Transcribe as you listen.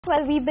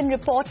Well, we've been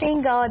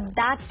reporting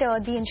that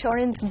the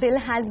insurance bill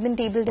has been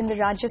tabled in the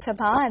Rajya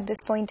Sabha at this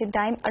point in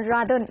time.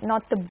 Rather,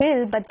 not the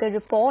bill, but the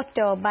report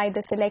by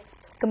the select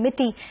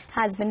committee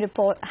has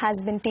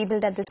been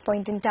tabled at this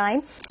point in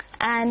time.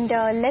 And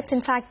let's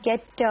in fact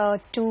get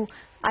to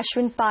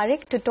Ashvin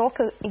Parekh to talk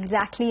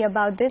exactly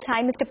about this.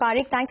 Hi, Mr.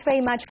 Parekh. Thanks very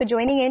much for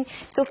joining in.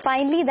 So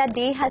finally, that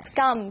day has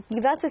come.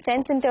 Give us a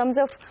sense in terms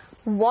of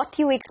what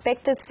you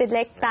expect the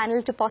select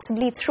panel to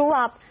possibly throw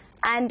up.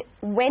 And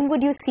when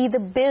would you see the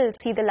bill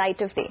see the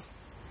light of day?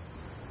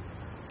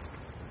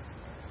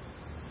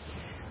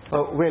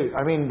 Well,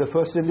 I mean, the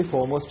first and the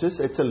foremost is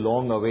it's a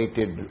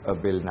long-awaited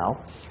bill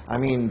now. I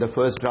mean, the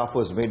first draft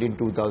was made in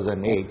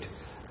 2008,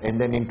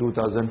 and then in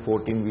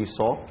 2014 we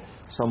saw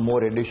some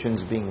more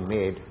additions being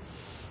made.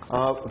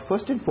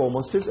 First and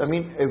foremost is, I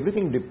mean,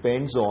 everything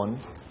depends on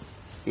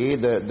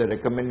the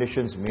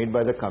recommendations made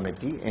by the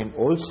committee, and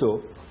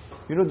also,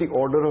 you know, the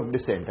order of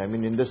dissent. I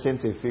mean, in the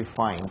sense, if we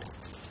find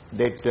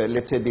that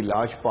let's say the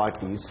large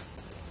parties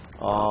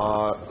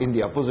in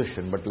the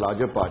opposition, but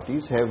larger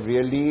parties have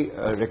really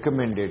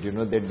recommended, you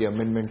know, that the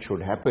amendment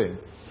should happen,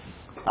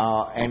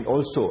 and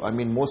also, I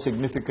mean, more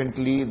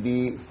significantly,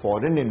 the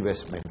foreign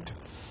investment,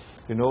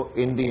 you know,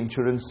 in the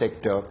insurance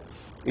sector,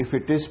 if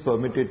it is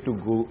permitted to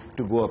go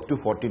up to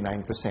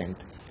 49%,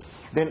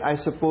 then I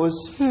suppose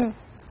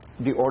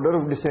the order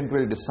of dissent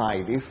will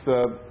decide. If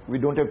we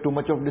don't have too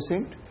much of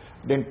dissent,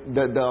 then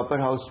the upper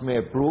house may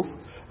approve,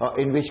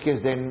 in which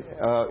case then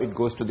it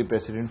goes to the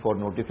president for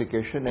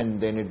notification, and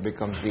then it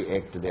becomes the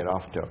act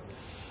thereafter.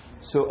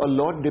 So a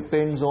lot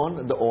depends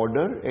on the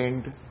order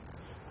and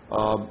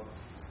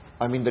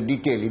I mean the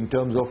detail in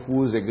terms of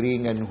who is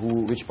agreeing and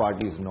which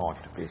party is not,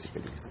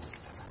 basically.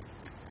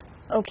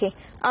 Okay.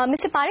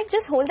 Mr. Parekh,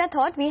 just hold that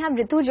thought. We have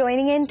Ritu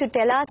joining in to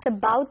tell us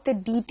about the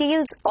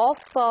details of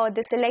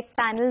the select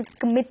panel's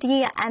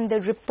committee and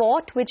the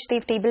report which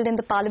they've tabled in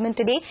the parliament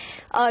today.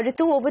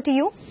 Ritu, over to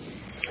you.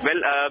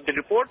 Well, the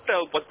report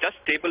was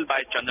just tabled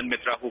by Chandan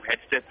Mitra, who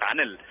heads the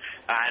panel,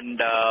 and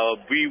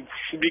we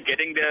should be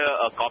getting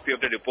the copy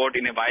of the report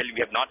in a while.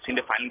 We have not seen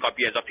the final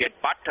copy as of yet,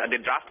 but the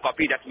draft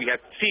copy that we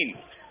have seen,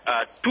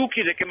 two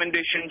key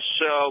recommendations.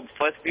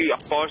 Firstly, of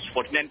course,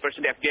 49%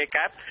 FDI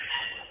cap.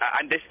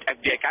 And this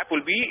FDI cap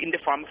will be in the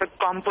form of a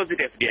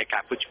composite FDI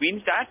cap, which means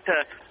that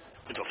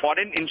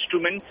foreign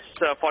instruments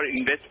for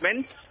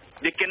investments,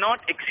 they cannot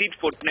exceed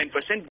 49%,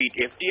 be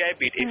it FDI,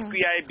 be it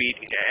FPI, be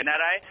it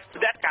NRI. So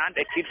that can't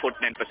exceed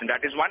 49%.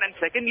 That is one. And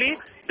secondly,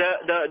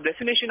 the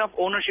definition of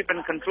ownership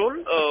and control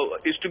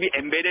is to be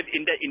embedded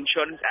in the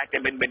Insurance Act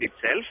amendment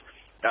itself.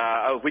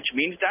 Which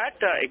means that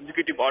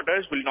executive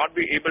orders will not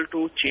be able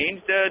to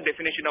change the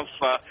definition of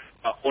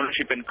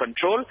ownership and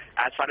control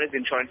as far as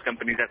insurance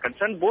companies are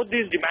concerned. Both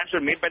these demands were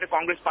made by the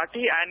Congress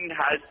party and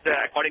has,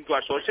 according to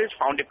our sources,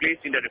 found a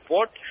place in the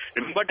report.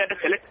 Remember that the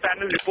select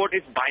panel report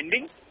is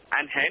binding,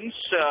 and hence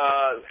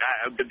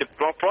the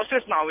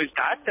process now is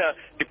that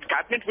the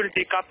cabinet will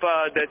take up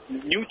the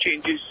new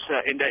changes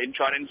in the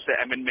insurance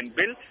amendment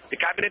bill.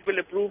 The cabinet will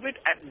approve it,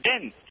 and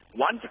then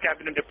once the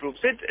cabinet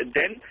approves it,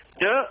 then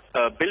the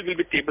bill will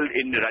be tabled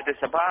in the Rajya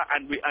Sabha,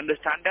 and we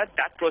understand that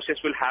that process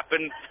will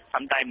happen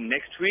sometime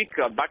next week.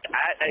 But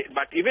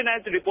even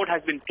as the report has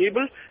been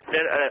tabled,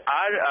 there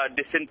are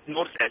dissent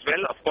notes as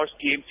well. Of course,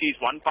 TMC is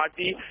one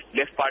party.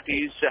 Left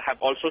parties have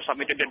also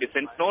submitted a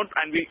dissent note,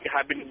 and we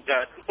have been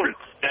told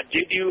that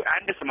JDU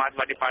and the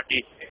Samajwadi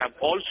Party have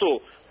also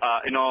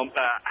are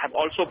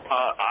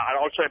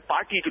also a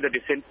party to the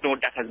dissent note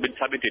that has been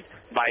submitted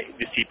by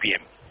the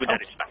CPM. With that,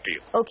 it's back to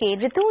you. Okay,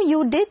 Ritu,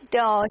 you did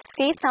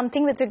say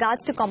something with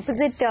regards to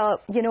composite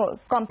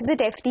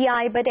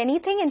FDI, but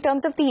anything in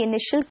terms of the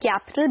initial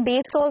capital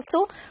base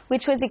also,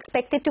 which was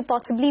expected to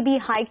possibly be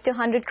hiked to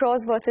 100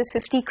 crores versus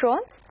 50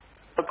 crores?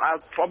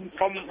 From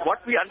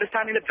what we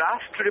understand in the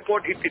draft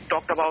report, it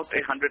talked about a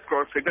 100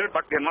 crore figure,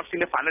 but we have not seen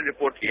the final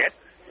report yet.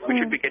 We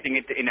should be getting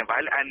it in a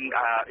while, and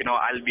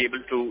I'll be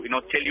able to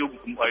tell you,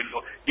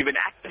 give an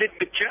accurate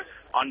picture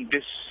on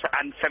this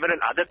and several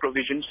other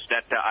provisions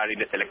that are in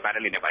the select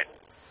panel in a while.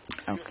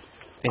 Okay.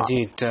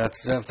 Indeed,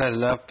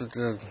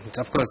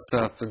 of course,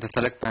 the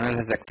select panel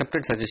has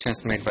accepted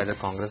suggestions made by the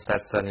Congress.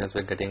 That's the news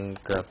we're getting,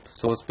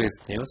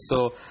 source-based news.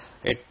 So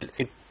it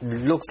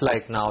looks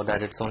like now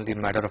that it's only a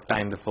matter of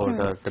time before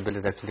the bill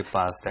is actually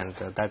passed, and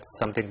that's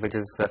something which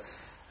is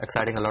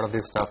exciting a lot of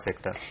the stock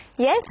sector.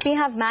 Yes, we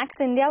have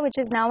Max India, which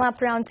is now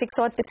up around 6%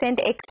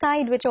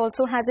 Exide, which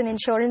also has an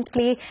insurance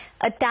play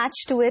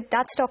attached to it.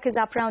 That stock is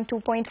up around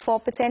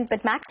 2.4%,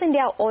 but Max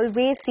India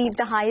always sees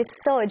the highest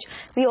surge.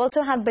 We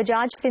also have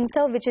Bajaj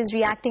FINSERV, which is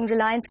reacting,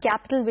 Reliance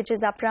Capital, which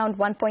is up around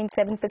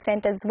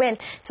 1.7% as well.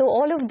 So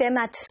all of them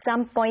at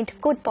some point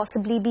could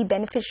possibly be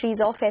beneficiaries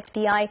of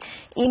FDI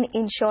in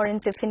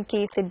insurance if in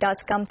case it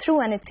does come through,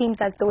 and it seems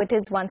as though it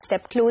is one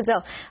step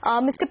closer.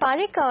 Mr.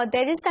 Parekh,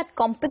 there is that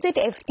composite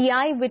FDI,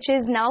 which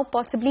is now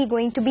possibly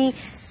going to be,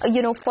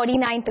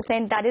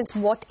 49%. That is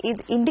what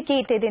is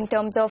indicated in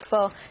terms of,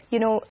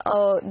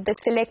 the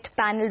select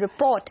panel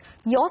report.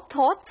 Your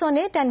thoughts on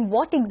it, and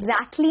what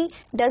exactly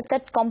does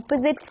that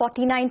composite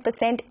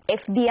 49%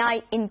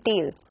 FDI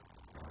entail?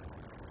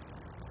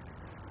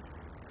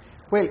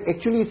 Well,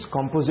 actually it's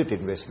composite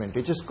investment.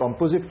 It is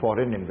composite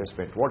foreign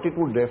investment. What it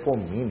would therefore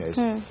mean is,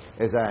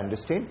 as I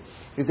understand,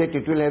 is that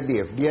it will have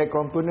the FDI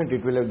component,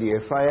 it will have the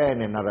FII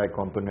and NRI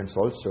components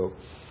also,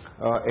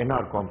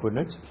 NR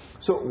components.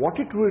 So what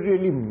it will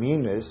really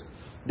mean is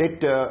that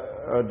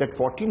that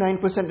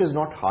 49% is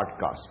not hard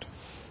cast.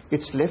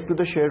 It's left to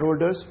the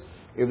shareholders.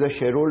 If the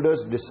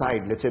shareholders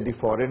decide, let's say the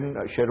foreign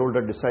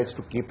shareholder decides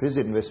to keep his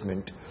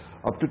investment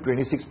up to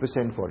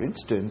 26%, for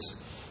instance,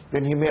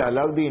 then he may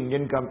allow the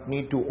Indian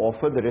company to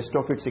offer the rest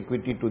of its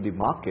equity to the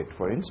market,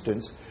 for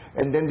instance,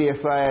 and then the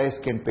FIIs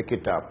can pick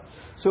it up.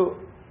 So,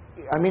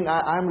 I mean,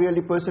 I'm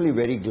really personally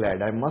very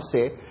glad. I must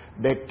say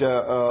that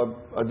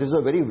this is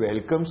a very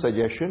welcome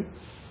suggestion.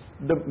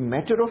 The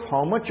matter of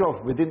how much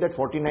of within that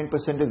 49%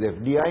 is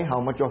FDI,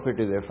 how much of it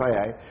is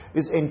FII,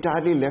 is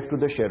entirely left to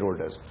the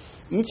shareholders.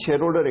 Each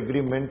shareholder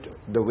agreement,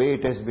 the way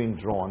it has been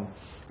drawn,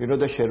 you know,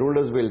 the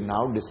shareholders will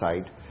now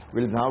decide,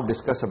 will now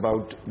discuss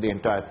about the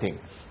entire thing.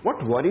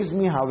 What worries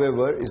me,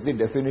 however, is the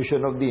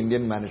definition of the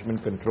Indian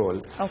management control.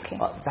 Okay.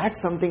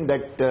 That's something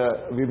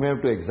that we may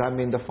have to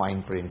examine the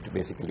fine print,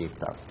 basically.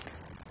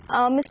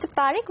 Mr.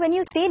 Parekh, when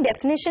you say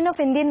definition of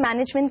Indian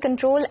management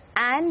control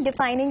and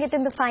defining it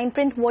in the fine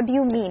print, what do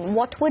you mean?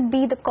 What would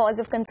be the cause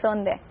of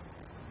concern there?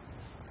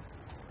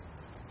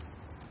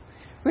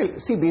 Well,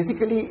 see,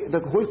 basically the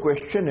whole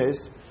question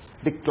is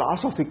the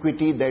class of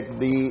equity that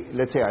the,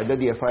 let's say, either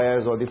the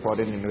FIIs or the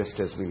foreign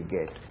investors will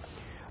get.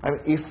 I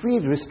mean, if we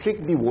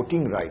restrict the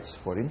voting rights,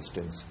 for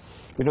instance,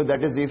 you know,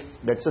 that is if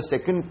that's a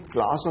second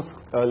class of,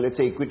 let's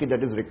say, equity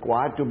that is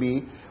required to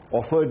be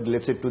offered,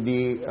 let's say, to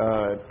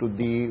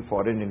the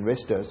foreign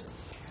investors,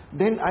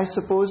 then I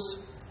suppose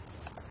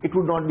it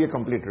would not be a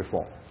complete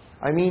reform.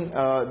 I mean,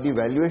 the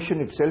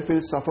valuation itself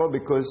will suffer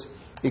because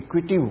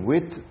equity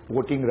with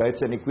voting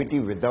rights and equity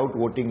without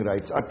voting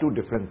rights are two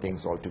different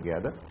things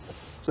altogether.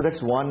 So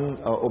that's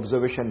one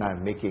observation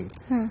I'm making.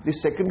 The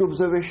second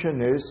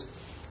observation is,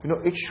 you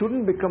know, it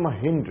shouldn't become a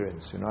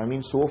hindrance. You know, I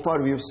mean, so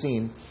far we've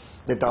seen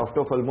that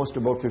after almost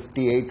about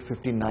 58,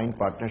 59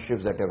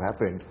 partnerships that have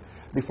happened,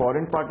 the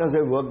foreign partners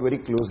have worked very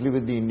closely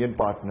with the Indian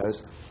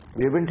partners.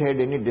 We haven't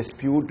had any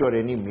dispute or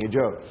any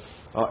major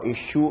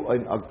issue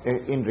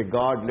in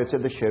regard, let's say,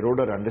 the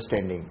shareholder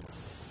understanding.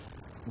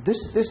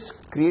 This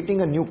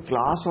creating a new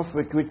class of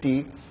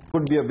equity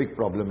could be a big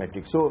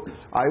problematic. So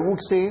I would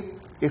say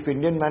if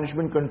Indian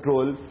management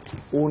control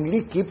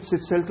only keeps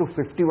itself to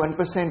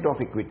 51% of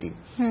equity,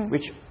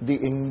 which the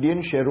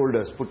Indian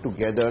shareholders put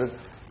together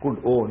could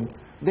own,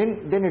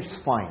 then it's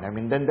fine. I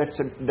mean, then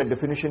the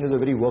definition is a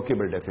very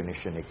workable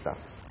definition, Ekta.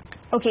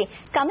 Okay,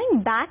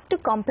 coming back to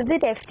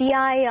composite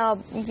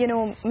FDI, you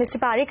know, Mr.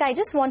 Parekh, I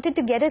just wanted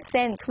to get a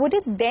sense. Would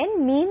it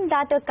then mean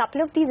that a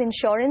couple of these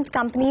insurance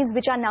companies,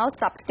 which are now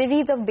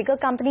subsidiaries of bigger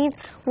companies,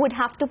 would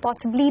have to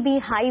possibly be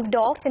hived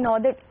off in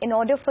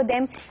order for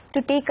them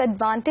to take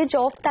advantage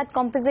of that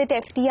composite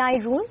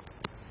FDI rule?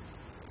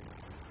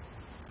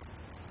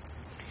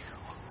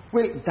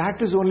 Well,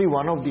 that is only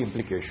one of the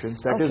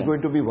implications. That is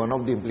going to be one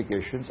of the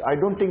implications. I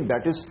don't think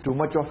that is too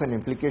much of an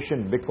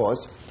implication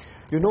because,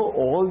 you know,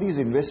 all these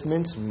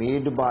investments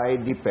made by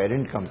the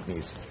parent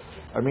companies,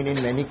 I mean,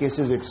 in many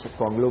cases it's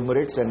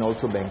conglomerates and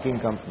also banking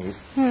companies.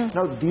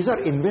 Now, these are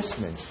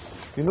investments.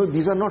 You know,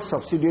 these are not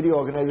subsidiary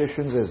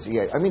organizations as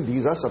yet. I mean,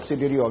 these are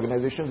subsidiary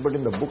organizations, but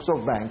in the books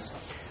of banks,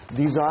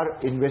 these are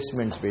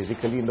investments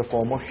basically in the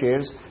form of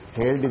shares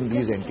held in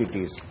these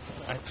entities.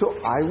 So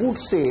I would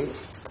say,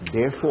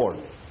 therefore,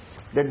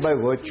 that by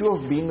virtue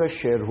of being a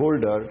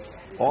shareholder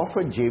of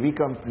a JV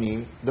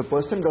company, the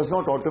person does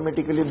not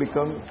automatically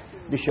become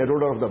the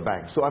shareholder of the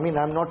bank. So, I mean,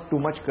 I'm not too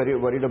much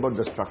worried about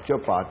the structure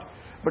part,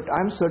 but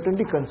I'm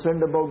certainly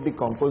concerned about the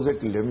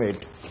composite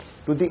limit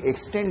to the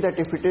extent that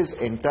if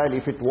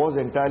it was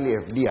entirely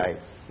FDI,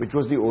 which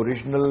was the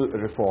original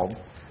reform,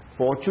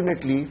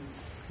 fortunately,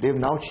 they've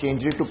now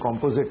changed it to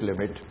composite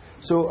limit.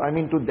 So, I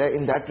mean,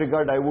 in that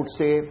regard, I would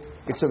say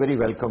it's a very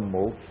welcome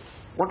move.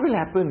 What will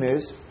happen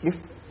is,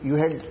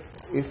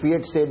 if we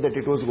had said that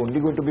it was only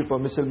going to be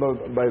permissible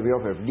by way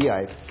of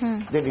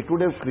FDI, then it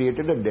would have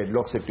created a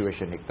deadlock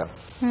situation, Ekta.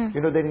 You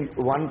know, then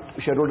one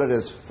shareholder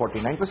is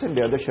 49%,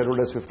 the other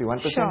shareholder is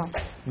 51%. Sure.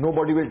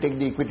 Nobody will take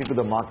the equity to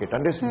the market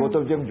unless both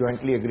of them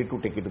jointly agree to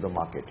take it to the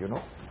market, you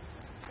know.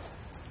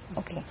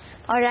 Okay.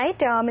 All right,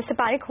 Mr.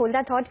 Parekh, hold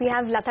that thought. We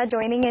have Lata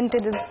joining into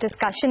this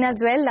discussion as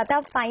well.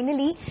 Lata,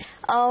 finally,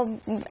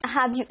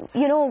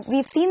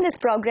 we've seen this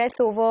progress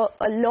over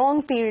a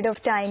long period of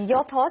time.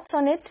 Your thoughts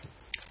on it?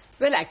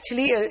 Well,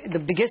 actually, the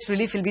biggest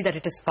relief will be that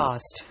it is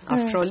passed.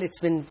 After all,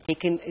 it's been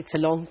taken, it's a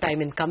long time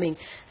in coming.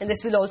 And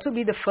this will also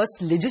be the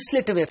first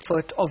legislative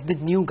effort of the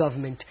new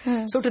government.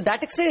 So to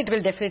that extent, it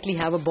will definitely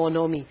have a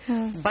bonhomie.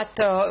 But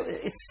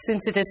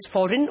since it is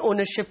foreign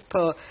ownership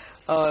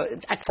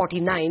at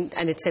 49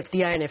 and it's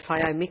FDI and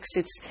FII mixed,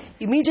 it's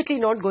immediately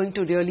not going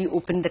to really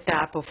open the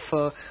tap of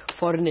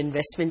foreign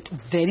investment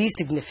very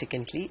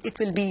significantly. It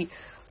will be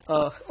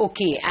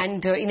okay,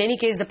 and in any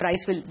case the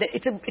price will,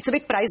 it's a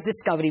big price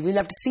discovery. We'll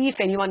have to see if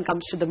anyone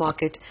comes to the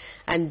market,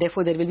 and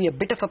therefore there will be a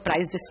bit of a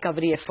price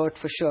discovery effort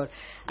for sure.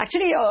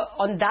 Actually,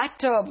 on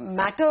that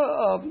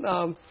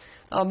matter,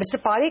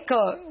 Mr. Parekh,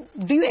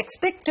 do you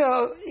expect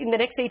in the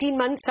next 18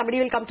 months somebody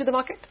will come to the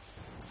market?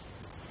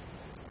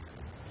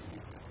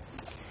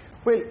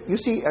 Well, you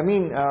see, I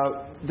mean,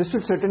 this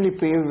will certainly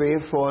pave way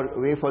for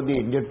the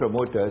Indian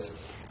promoters.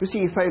 You see,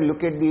 if I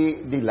look at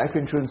the life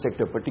insurance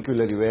sector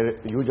particularly, where a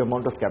huge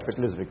amount of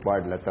capital is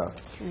required, Lata,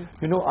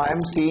 you know, I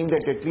am seeing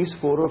that at least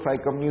 4 or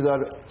 5 companies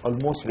are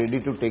almost ready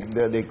to take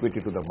the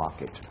equity to the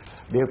market.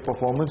 They have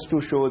performance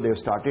to show, they have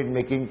started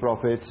making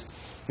profits,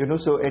 you know,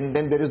 so, and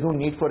then there is no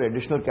need for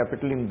additional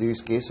capital in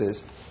these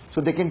cases,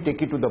 so they can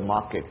take it to the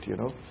market, you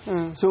know.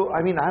 So,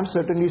 I mean, I am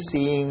certainly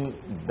seeing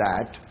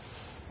that.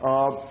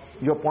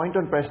 Your point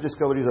on price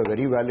discovery is a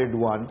very valid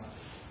one.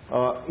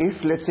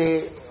 If, let's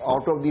say,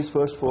 out of these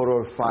first 4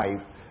 or 5,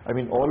 I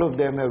mean, all of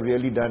them have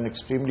really done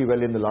extremely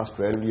well in the last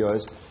 12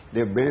 years.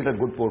 They've built a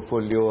good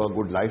portfolio, a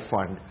good life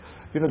fund.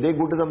 You know, they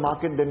go to the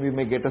market, then we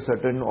may get a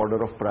certain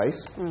order of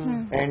price.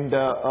 And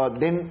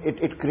then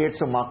it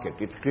creates a market.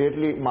 It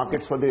creates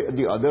markets for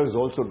the others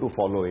also to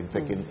follow, in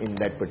fact, in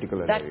that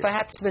particular area. That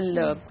perhaps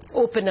will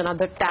open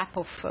another tap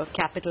of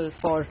capital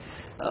for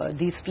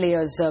these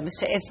players.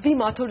 Mr. S.B.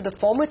 Mathur, the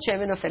former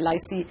chairman of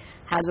LIC,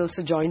 has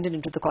also joined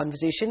into the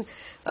conversation.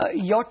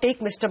 Your take,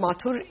 Mr.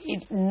 Mathur,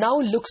 it now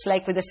looks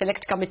like with the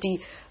select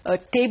committee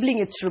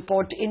tabling its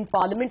report in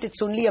Parliament,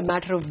 it's only a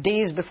matter of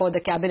days before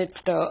the cabinet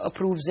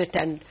approves it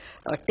and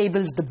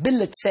tables the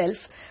bill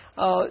itself.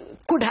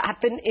 Could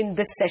happen in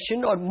this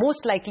session, or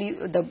most likely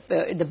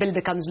the bill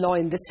becomes law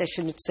in this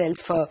session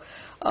itself.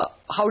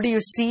 How do you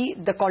see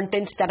the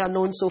contents that are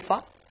known so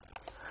far?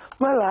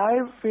 Well, I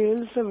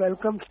feel it's a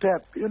welcome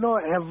step. You know,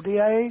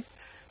 FDI,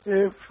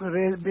 if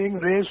being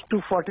raised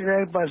to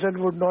 49%,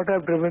 would not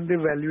have driven the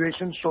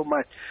valuation so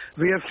much.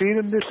 We have seen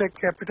in this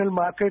capital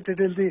market, it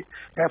is the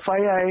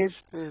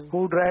FIIs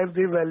who drive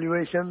the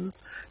valuation,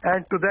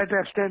 and to that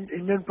extent,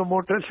 Indian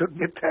promoters should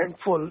be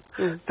thankful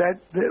that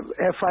the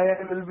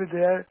FII will be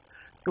there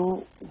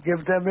to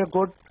give them a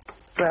good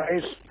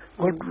price,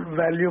 good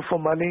value for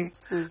money.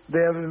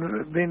 They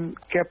have been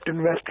kept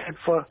invested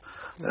for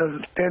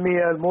 10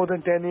 years, more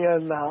than 10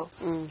 years now.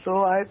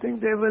 So I think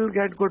they will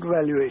get good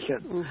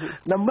valuation.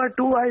 Number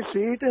 2, I see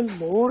it as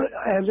more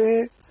as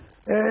a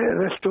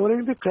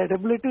restoring the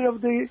credibility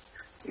of the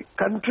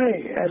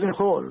country as a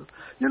whole.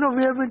 You know,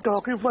 we have been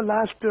talking for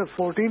last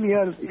 14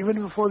 years,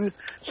 even before the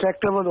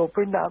sector was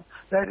opened up,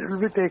 that it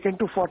will be taken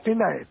to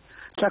 49.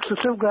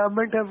 Successive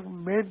government have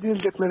made these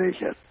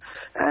declarations.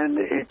 And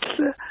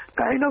it's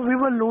kind of, we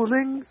were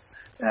losing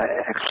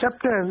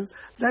acceptance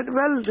that,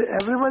 well,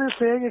 everyone is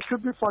saying it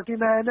should be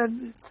 49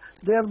 and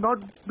they have not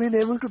been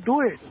able to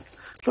do it.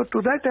 So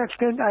to that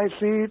extent, I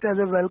see it as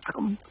a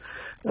welcome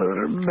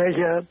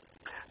measure.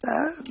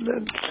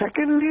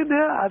 Secondly,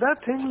 there are other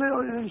things in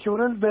the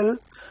insurance bill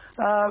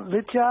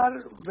which are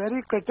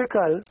very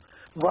critical.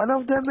 One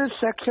of them is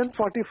Section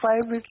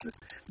 45, which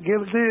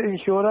gives the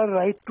insurer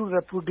right to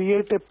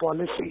repudiate a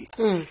policy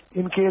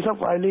in case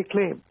of early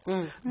claim.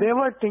 They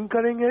were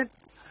tinkering it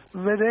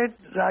with it.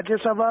 Rajya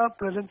Sabha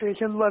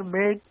presentations were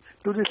made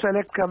to the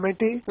select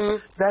committee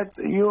that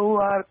you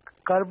are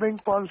curbing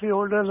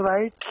policyholders'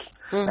 rights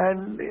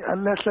and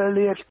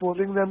unnecessarily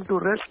exposing them to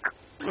risk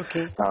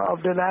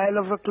of denial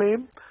of a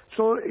claim.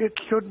 So it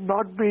should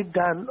not be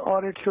done,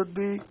 or it should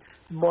be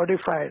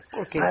modified.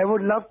 I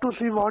would love to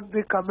see what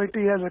the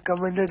committee has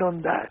recommended on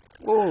that.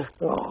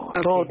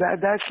 So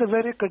that's a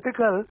very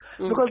critical,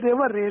 because they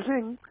were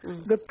raising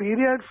the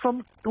period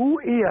from 2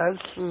 years.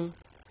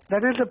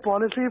 That is the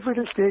policy. If it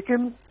is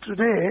taken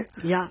today,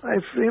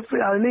 if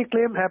early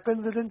claim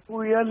happens within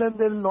 2 years and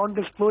there is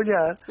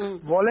non-disclosure,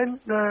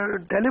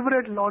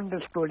 deliberate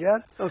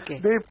non-disclosure,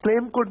 the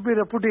claim could be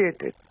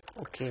repudiated.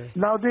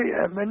 Now the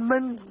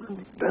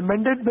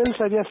amended bill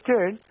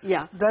suggested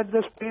that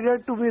this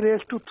period to be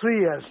raised to 3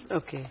 years.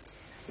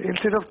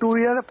 Instead of 2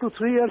 years, up to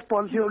 3 years,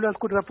 policyholders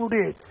could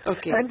repudiate.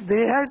 And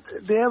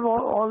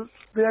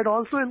they had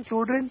also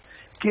included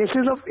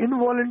cases of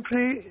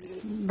involuntary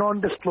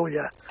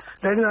non-disclosure.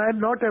 That is, I am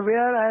not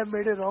aware, I have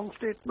made a wrong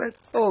statement,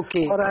 or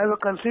I have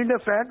concealed a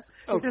fact.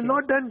 It is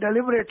not done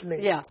deliberately.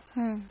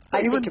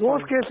 Even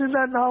those cases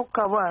are now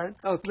covered,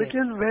 which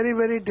is very,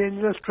 very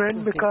dangerous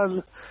trend,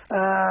 because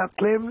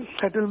claim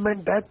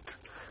settlement, death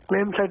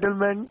claim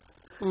settlement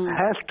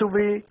has to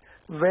be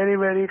very,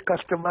 very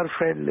customer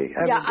friendly.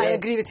 I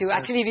agree with you.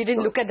 Actually, we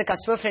didn't look at the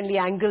customer friendly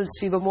angles.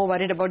 We were more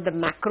worried about the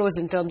macros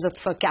in terms of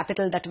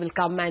capital that will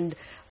come and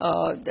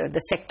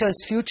the sector's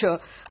future.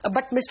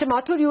 But Mr.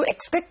 Mathur, you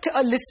expect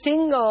a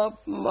listing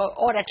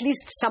or at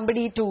least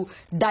somebody to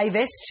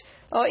divest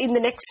in the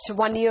next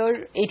 1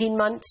 year, 18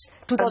 months?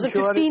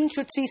 2015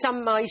 should see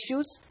some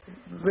issues?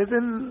 By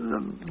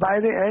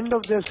the end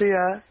of this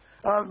year,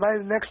 by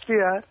next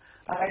year,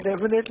 I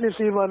definitely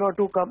see 1 or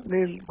 2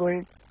 companies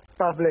going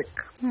public,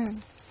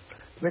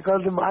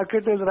 because the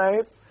market is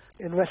ripe,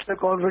 investor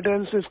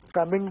confidence is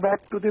coming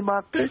back to the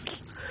markets,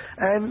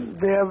 and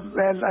they have,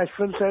 as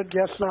Ashvin said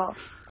just now,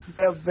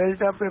 they have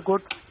built up a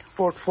good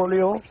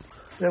portfolio.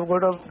 They have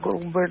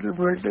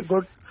built a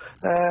good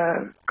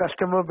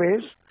customer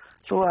base.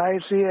 So I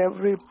see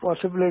every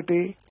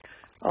possibility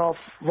of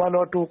one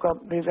or two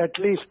companies at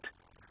least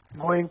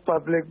going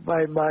public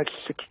by March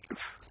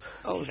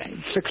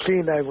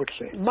 16, I would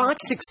say. March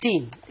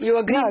 16, you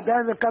agree? Yeah,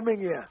 that's the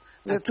coming year.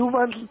 The 2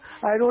 months,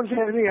 I don't see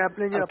anything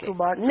happening up to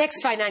March.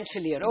 Next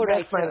financial year, all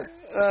right.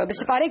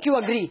 Mr. Parekh, you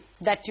agree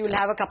that you will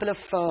have a couple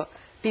of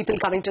people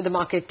coming to the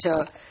market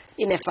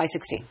in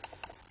FY16?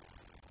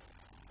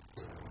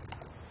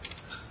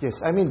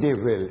 Yes, I mean they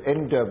will.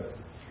 And,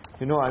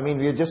 you know, I mean,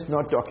 we are just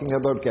not talking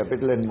about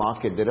capital and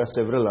market. There are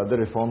several other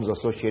reforms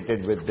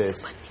associated with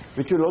this,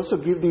 which will also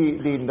give the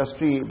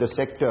industry, the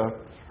sector,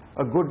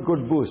 a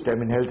good boost. I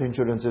mean, health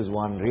insurance is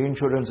one.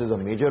 Reinsurance is a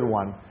major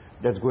one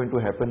that's going to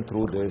happen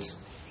through this.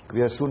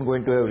 We are soon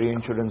going to have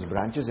reinsurance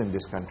branches in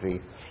this country.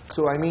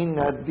 So, I mean,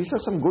 these are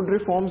some good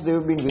reforms. They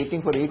have been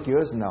waiting for 8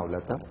 years now,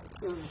 Lata.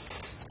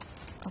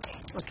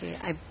 Okay,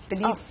 I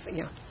believe,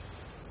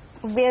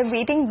 We're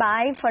waiting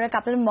by for a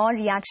couple more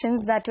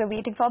reactions that we're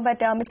waiting for. But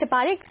Mr.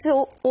 Parekh,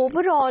 so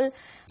overall,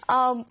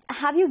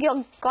 have you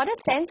got a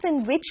sense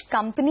in which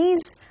companies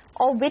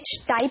or which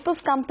type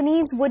of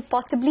companies would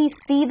possibly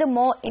see the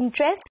more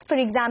interest, for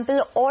example,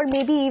 or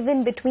maybe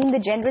even between the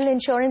general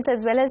insurance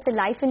as well as the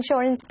life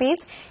insurance space?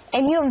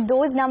 Any of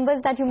those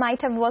numbers that you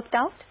might have worked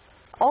out,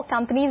 or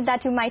companies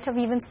that you might have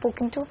even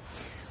spoken to?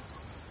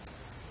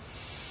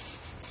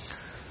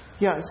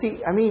 Yeah,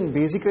 see, I mean,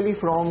 basically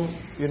from,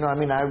 you know, I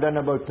mean, I've done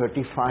about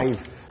 35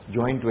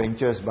 joint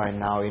ventures by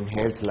now in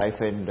health,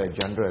 life and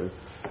general.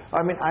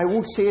 I mean, I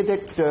would say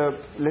that,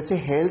 let's say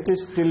health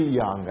is still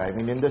young. I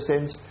mean, in the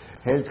sense,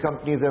 health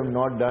companies have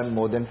not done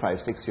more than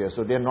 5-6 years,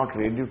 so they are not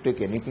ready to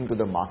take anything to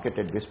the market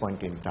at this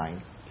point in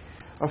time.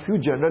 A few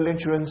general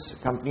insurance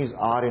companies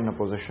are in a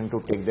position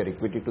to take their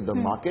equity to the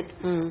market.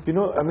 You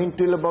know, I mean,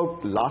 till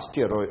about last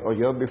year or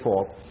year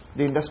before,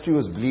 the industry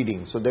was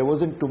bleeding. So there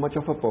wasn't too much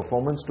of a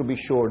performance to be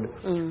showed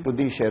to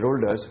the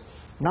shareholders.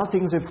 Now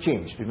things have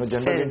changed. You know,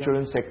 general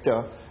insurance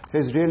sector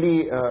has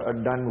really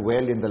done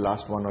well in the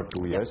last 1 or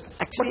 2 years.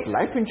 Actually, but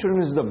life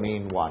insurance is the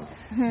main one.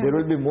 There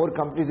will be more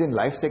companies in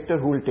life sector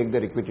who will take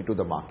their equity to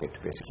the market,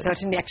 basically.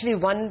 Certainly. Actually,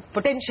 one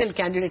potential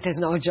candidate is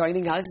now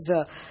joining us.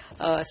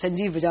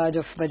 Sanjiv Bajaj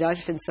of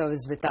Bajaj FinServ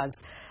is with us.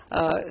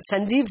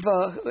 Sanjiv,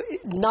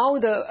 now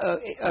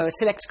the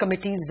Select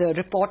Committee's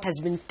report has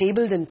been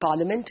tabled in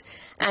Parliament,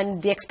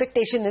 and the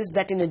expectation is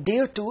that in a day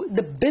or two,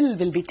 the bill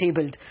will be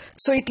tabled.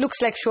 So it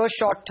looks like sure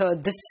shot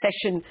this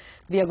session,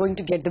 we are going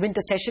to get, the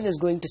winter session is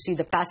going to see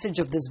the passage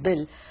of this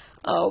bill.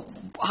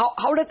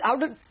 How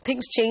did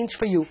things change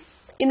for you?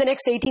 In the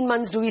next 18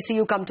 months, do we see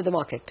you come to the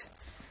market?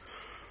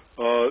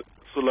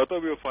 So, Lata,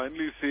 we are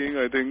finally seeing,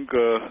 I think,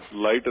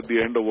 light at the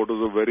end of what was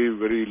a very,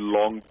 very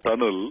long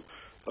tunnel.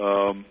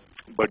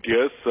 But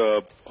yes,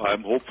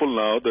 I'm hopeful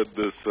now that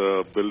this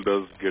bill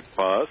does get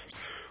passed.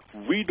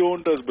 We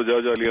don't, as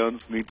Bajaj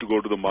Allianz, need to go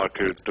to the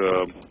market.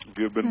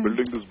 We have been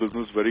building this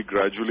business very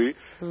gradually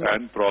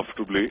and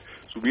profitably.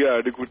 So we are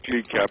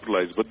adequately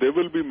capitalized. But there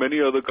will be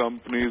many other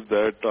companies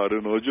that are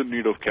in urgent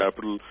need of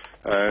capital,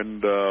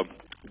 and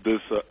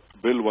this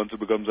bill, once it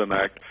becomes an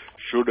act,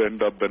 should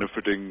end up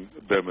benefiting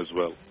them as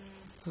well.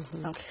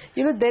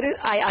 You know,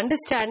 I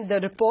understand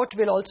the report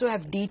will also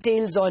have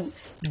details on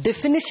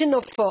definition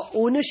of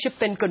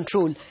ownership and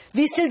control.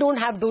 We still don't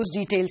have those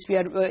details.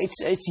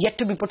 It's yet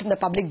to be put in the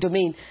public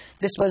domain.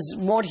 This was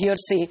more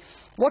hearsay.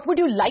 What would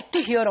you like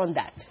to hear on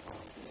that?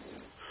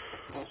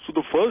 So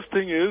the first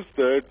thing is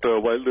that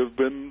while there have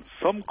been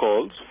some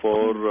calls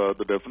for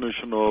the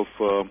definition of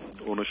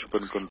ownership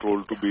and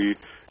control to be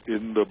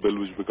in the bill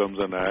which becomes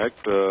an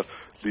act,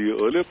 the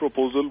earlier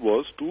proposal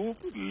was to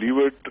leave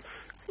it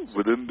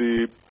within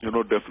the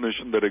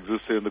definition that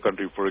exists in the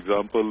country. For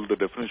example, the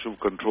definition of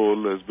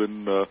control has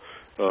been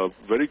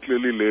very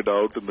clearly laid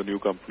out in the New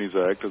Companies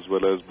Act as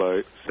well as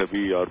by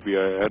SEBI,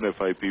 RBI and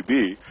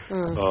FIPB.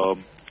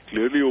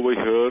 Clearly over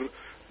here,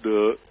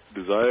 the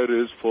desire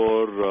is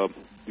for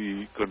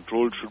the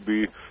control should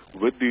be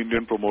with the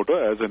Indian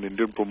promoter. As an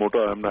Indian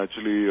promoter, I'm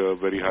actually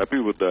very happy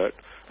with that.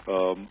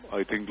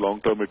 I think long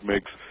term it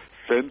makes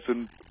sense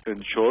in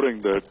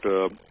ensuring that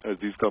as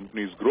these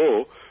companies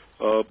grow,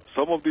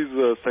 some of these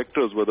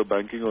sectors, whether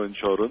banking or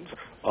insurance,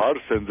 are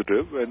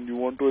sensitive, and you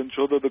want to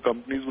ensure that the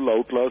companies will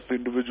outlast the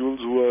individuals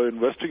who are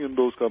investing in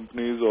those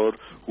companies or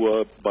who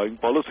are buying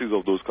policies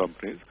of those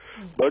companies.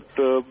 But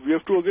we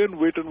have to again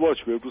wait and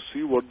watch. We have to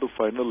see what the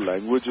final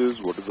language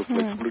is, what is the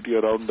flexibility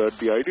around that.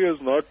 The idea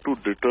is not to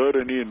deter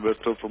any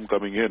investor from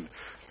coming in.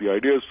 The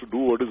idea is to do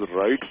what is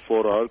right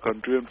for our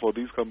country and for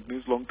these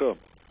companies long term.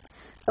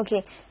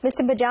 Okay.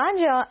 Mr.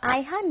 Bajaj,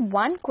 I had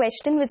one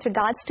question with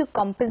regards to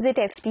composite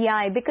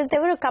FDI, because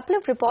there were a couple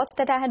of reports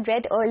that I had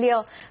read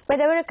earlier where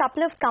there were a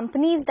couple of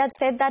companies that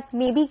said that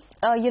maybe,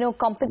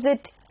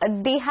 composite,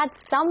 they had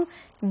some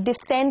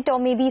dissent or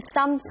maybe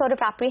some sort of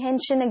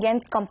apprehension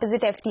against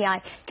composite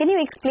FDI. Can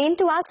you explain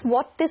to us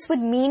what this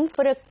would mean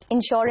for an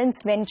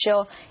insurance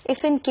venture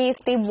if in case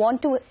they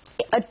want to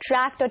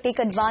attract or take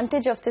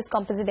advantage of this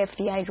composite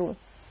FDI rule?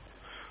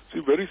 See,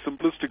 very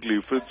simplistically,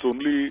 if it's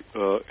only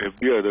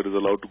FDI that is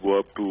allowed to go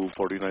up to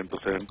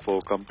 49%,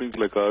 for companies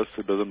like us,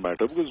 it doesn't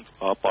matter, because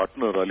our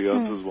partner,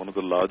 Allianz, is one of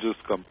the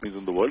largest companies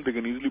in the world. They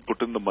can easily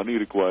put in the money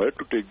required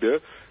to take their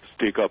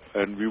stake up,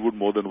 and we would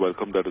more than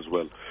welcome that as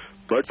well.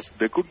 But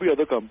there could be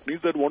other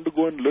companies that want to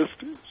go and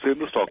list, say, in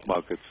the stock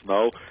markets.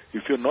 Now,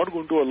 if you're not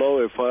going to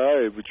allow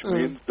FII, which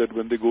means that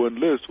when they go and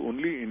list,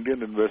 only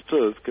Indian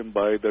investors can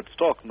buy that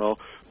stock. Now,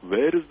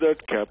 where is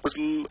that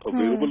capital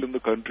available in the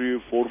country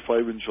if 4 or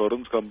 5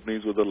 insurance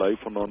companies, whether life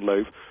or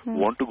non-life,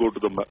 want to go to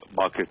the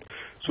market?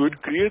 So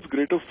it creates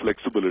greater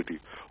flexibility.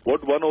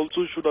 What one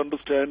also should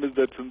understand is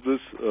that since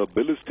this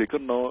bill is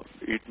taken now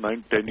 8,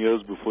 9, 10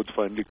 years before it's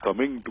finally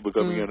coming to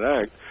becoming an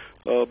act,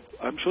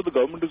 I'm sure the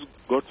government has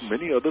got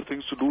many other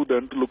things to do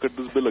than to look at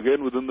this bill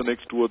again within the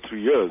next 2 or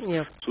 3 years.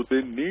 Yeah. So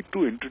they need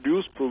to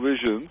introduce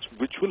provisions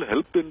which will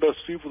help the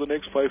industry for the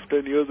next 5,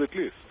 10 years at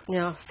least.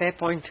 Yeah, fair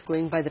point,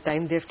 going by the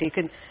time they've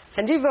taken.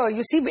 Sanjeev,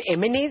 you see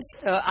M&As,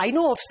 I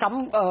know of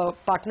some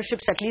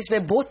partnerships at least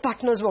where both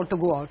partners want to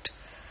go out.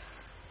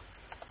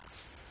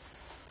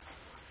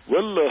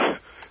 Well,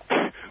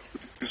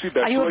 you see,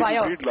 that's why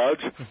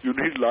you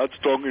need large,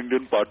 strong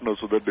Indian partners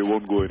so that they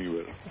won't go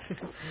anywhere.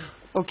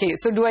 Okay,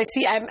 so do I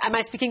see, am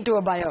I speaking to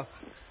a buyer?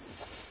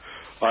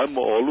 I'm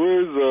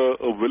always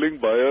a willing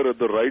buyer at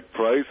the right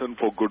price and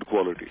for good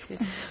quality.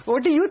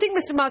 What do you think,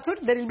 Mr. Mathur?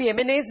 There will be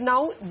M&As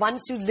now.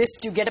 Once you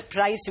list, you get a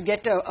price, you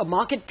get a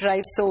market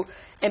price. So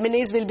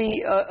M&As will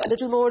be a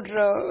little more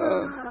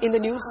in the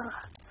news?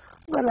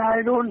 Well,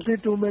 I don't see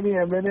too many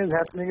M&As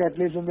happening, at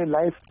least in the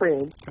life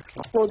pain.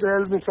 So there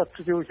will be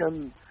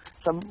substitution,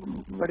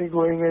 somebody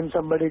going in,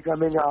 somebody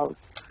coming out.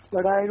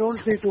 But I don't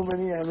see too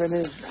many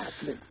M&As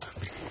happening.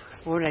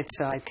 All right,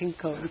 sir. I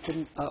think we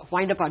can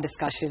wind up our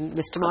discussion.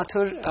 Mr.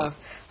 Mathur,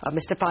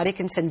 Mr. Parekh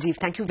and Sanjeev,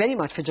 thank you very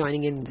much for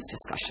joining in this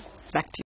discussion. Back to you.